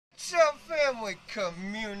family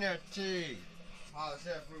community. How's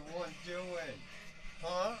everyone doing?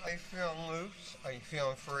 Huh? Are you feeling loose? Are you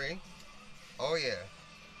feeling free? Oh yeah.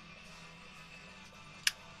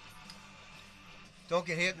 Don't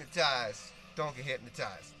get hypnotized. Don't get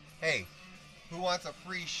hypnotized. Hey, who wants a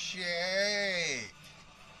free shake?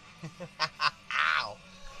 Ow.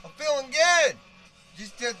 I'm feeling good.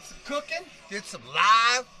 Just did some cooking, did some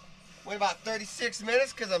live. Went about 36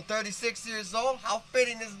 minutes because I'm 36 years old. How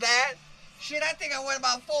fitting is that? Shit, I think I went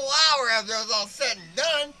about a full hour after it was all said and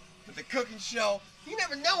done with the cooking show. You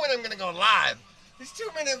never know when I'm going to go live. These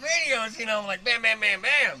 2-minute videos, you know, I'm like bam, bam, bam,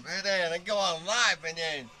 bam. And then I go on live and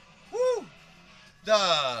then, whoo,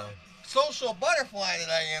 the social butterfly that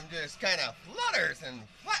I am just kind of flutters and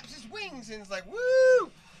flaps his wings and it's like, woo,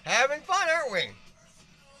 having fun, aren't we?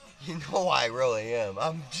 You know I really am.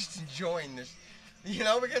 I'm just enjoying this, you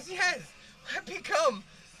know, because yes, I've become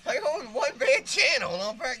my own one-man channel in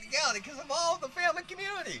all practicality because of all the family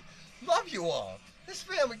community. Love you all. This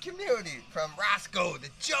family community from Roscoe to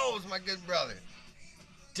Joe's, my good brother.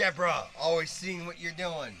 Deborah, always seeing what you're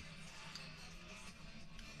doing.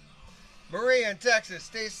 Maria in Texas,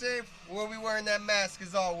 stay safe. We'll be wearing that mask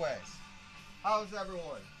as always. How's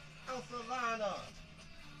everyone? How's Lana?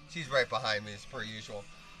 She's right behind me as per usual.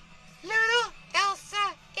 Little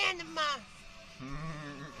Elsa Anima.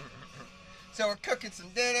 So we're cooking some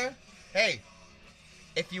dinner. Hey,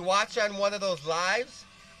 if you watch on one of those lives,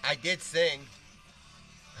 I did sing.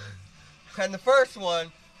 And the first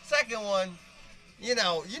one, second one, you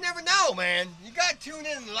know, you never know, man. You gotta tune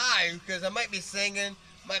in live because I might be singing,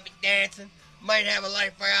 might be dancing, might have a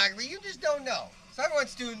life biography. You just don't know. So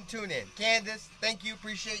everyone's tune in. Candace, thank you,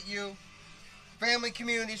 appreciate you. Family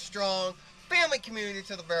community strong. Family community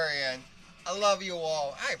to the very end. I love you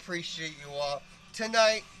all. I appreciate you all.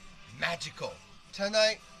 Tonight, magical.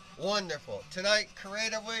 Tonight, wonderful. Tonight,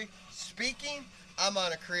 creatively speaking, I'm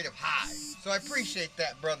on a creative high. So I appreciate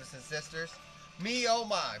that, brothers and sisters. Me, oh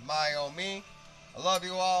my oh me. I love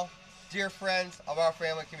you all, dear friends of our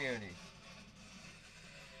family community.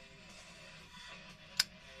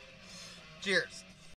 Cheers.